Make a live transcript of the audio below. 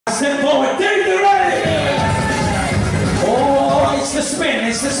step forward, take the right. Oh, it's the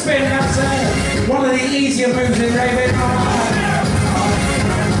spin, that's one of the easier moves in Raven.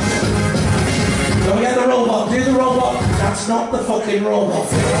 Don't get the robot, do the robot. That's not the fucking robot.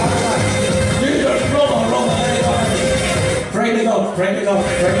 Do the robot. Pray to God, pray to God,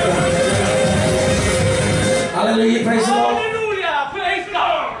 pray to God. Hallelujah, praise the Lord. Hallelujah, praise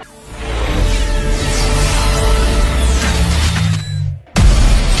God.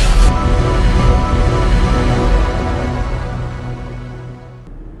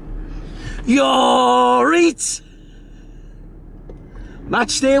 You're it!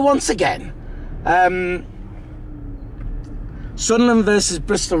 Match day once again. Sunderland versus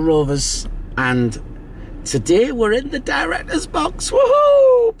Bristol Rovers, and today we're in the director's box.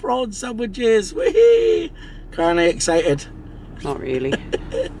 Woohoo! Prawn sandwiches, woohoo! Kinda excited. Not really.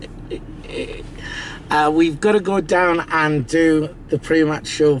 We've got to go down and do the pre-match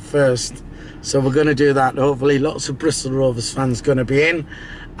show first, so we're going to do that. Hopefully lots of Bristol Rovers fans going to be in.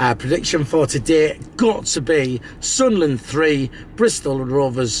 Prediction for today got to be Sunderland 3, Bristol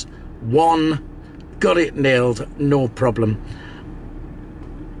Rovers 1. Got it nailed, no problem.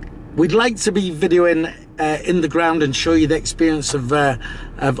 We'd like to be videoing in the ground and show you the experience of up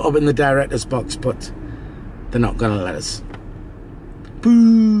in the director's box, but they're not going to let us.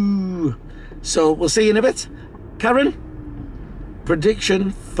 Boo! So we'll see you in a bit. Karen,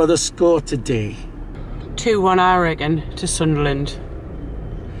 prediction for the score today. 2-1 I reckon to Sunderland,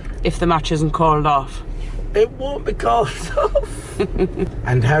 if the match isn't called off. It won't be called off.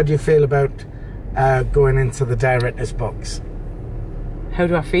 And how do you feel about going into the director's box? How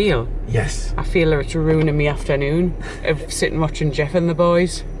do I feel? Yes. I feel like it's ruining my afternoon of sitting watching Jeff and the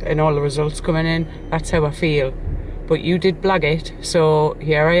boys and all the results coming in. That's how I feel. But you did blag it, so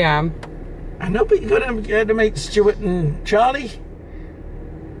here I am. I know, but you're going to meet Stewart and Charlie.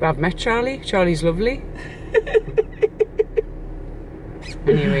 I've met Charlie. Charlie's lovely.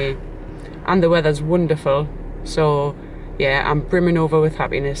 Anyway, and the weather's wonderful, so yeah, I'm brimming over with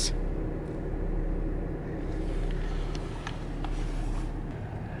happiness.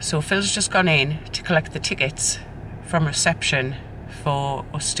 So Phil's just gone in to collect the tickets from reception for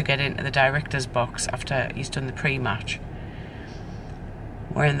us to get into the director's box after he's done the pre-match.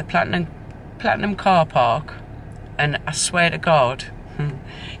 We're in the Platinum car park, and I swear to God,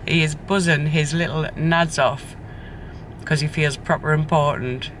 he is buzzing his little nads off because he feels proper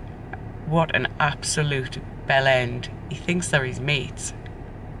important. What an absolute bell end. He thinks they're his mates.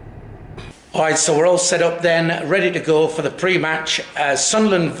 Alright, so we're all set up then, ready to go for the pre-match.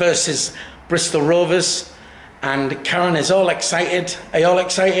 Sunderland versus Bristol Rovers. And Karen is all excited. Are you all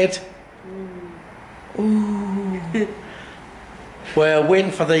excited? Ooh. We're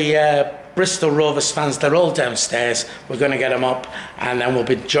waiting for the Bristol Rovers fans. They're all downstairs. We're going to get them up, and then we'll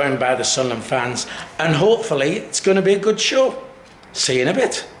be joined by the Sunderland fans. And hopefully it's going to be a good show. See you in a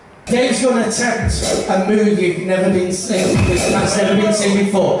bit. Dave's going to attempt a move you've never been seen, that's never been seen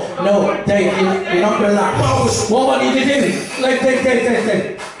before. No, Dave, you're not doing that. What I want you to do, Dave.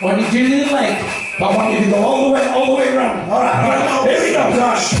 I want you to do the leg, but I want you to go all the way around. All right, here we go,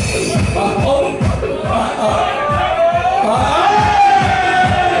 Josh.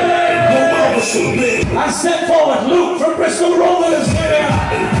 And step forward, Luke from Bristol Rovers.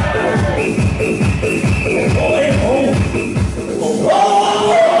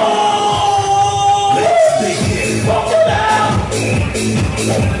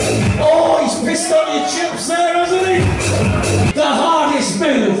 Oh, he's pissed on your chips there, hasn't he? The hardest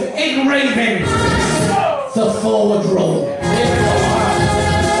move in Raven, the forward roll.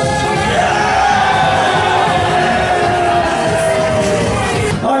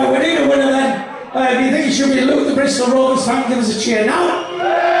 Alright, we need a winner then. If you think it should be Luke, the Bristol Rovers fan, give us a cheer now.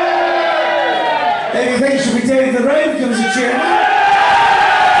 If you think it should be Dave the Rave, give us a cheer now.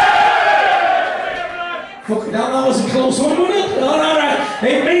 Fucking hell, that was a close one, wasn't it? Alright,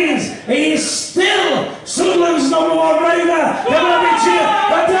 it means he is still Sunderland's #1 Raver. Give him a cheer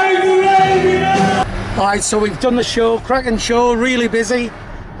for Dave the Rave, you know? Alright, so we've done the show, cracking show, really busy.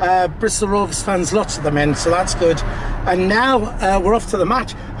 Bristol Rovers fans, lots of them in, so that's good. And now we're off to the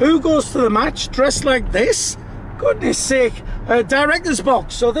match. Who goes to the match dressed like this? Goodness sake, director's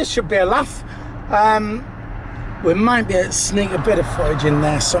box, so this should be a laugh. We might be able to sneak a bit of footage in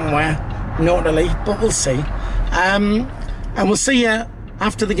there somewhere, naughtily, but we'll see. And we'll see you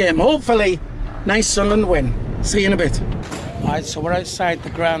after the game. Hopefully, nice Sunderland win. See you in a bit. Alright, so we're outside the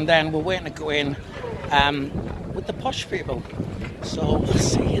ground then. We're waiting to go in with the posh people. So we'll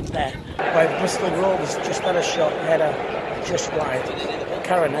see you there. Right, Bristol Rovers just had a shot, header just wide.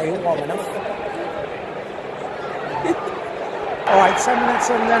 Karen, are you warming up? Alright, 10 minutes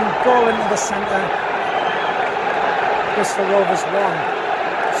and then ball into the centre. Bristol Rovers 1,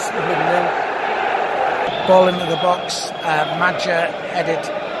 Sunderland 0. Ball into the box, Madger headed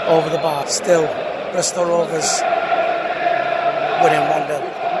over the bar. Still, Bristol Rovers winning 1-0.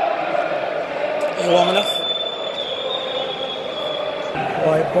 Are you warm enough?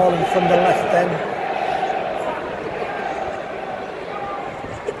 Alright, ball in from the left then.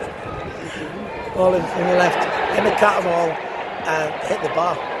 Ball in from the left, in the catterwall, and hit the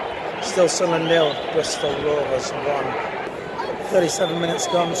bar. Still Sunderland 0, Bristol Rovers 1. 37 minutes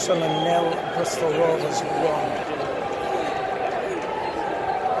gone, Sunderland 0, Bristol Rovers 1.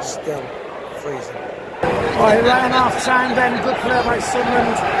 Still freezing. Alright, right on half time then, good play by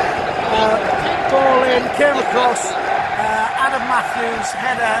Sunderland. Ball in, came across, Adam Matthews,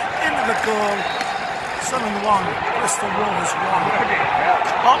 header into the goal. Sunderland 1, Bristol Rovers 1.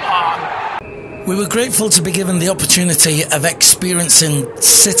 Come on! We were grateful to be given the opportunity of experiencing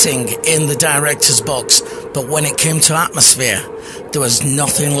sitting in the director's box, but when it came to atmosphere, there was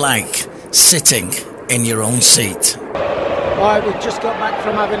nothing like sitting in your own seat. Alright, we've just got back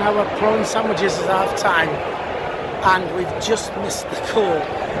from having our prawn sandwiches at half time, and we've just missed the goal.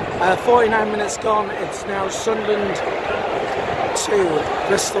 49 minutes gone, it's now Sunderland 2,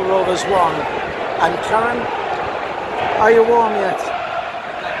 Bristol Rovers 1. And Karen, are you warm yet?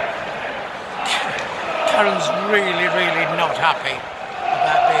 Karen's really not happy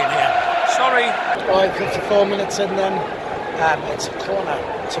about being here. Sorry. Right, 54 minutes in then. It's a corner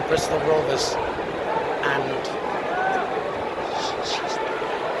to Bristol Rovers. And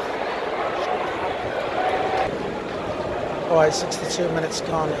alright, 62 minutes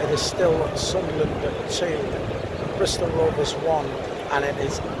gone. It is still Sunderland 2, Bristol Rovers 1. And it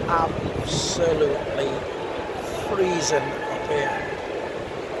is absolutely freezing up here.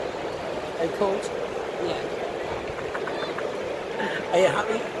 Are you cold? Yeah. Are you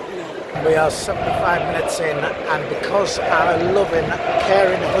happy? Yeah. We are 75 minutes in, and because I'm a loving,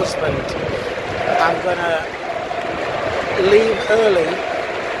 caring husband, I'm going to leave early,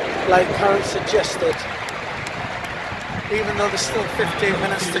 like Karen suggested, even though there's still 15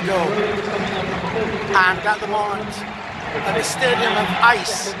 minutes to go. And at the moment, at the Stadium of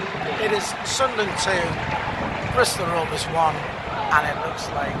Ice, it is Sunderland 2, Bristol Rovers 1, and it looks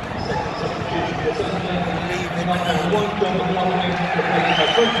like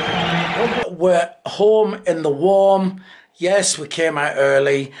We're home in the warm. Yes, we came out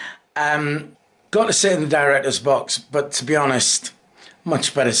early. Got to sit in the director's box, but to be honest,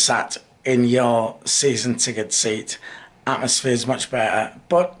 much better sat in your season ticket seat. Atmosphere is much better,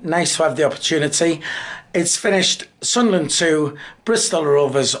 but nice to have the opportunity. It's finished Sunderland 2, Bristol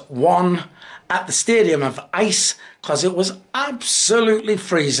Rovers 1 at the Stadium of Ice, because it was absolutely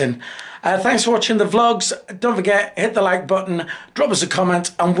freezing. Thanks for watching the vlogs. Don't forget, hit the like button, drop us a comment,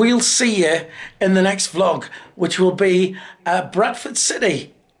 and we'll see you in the next vlog, which will be Bradford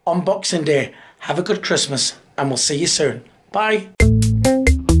City on Boxing Day. Have a good Christmas, and we'll see you soon. Bye.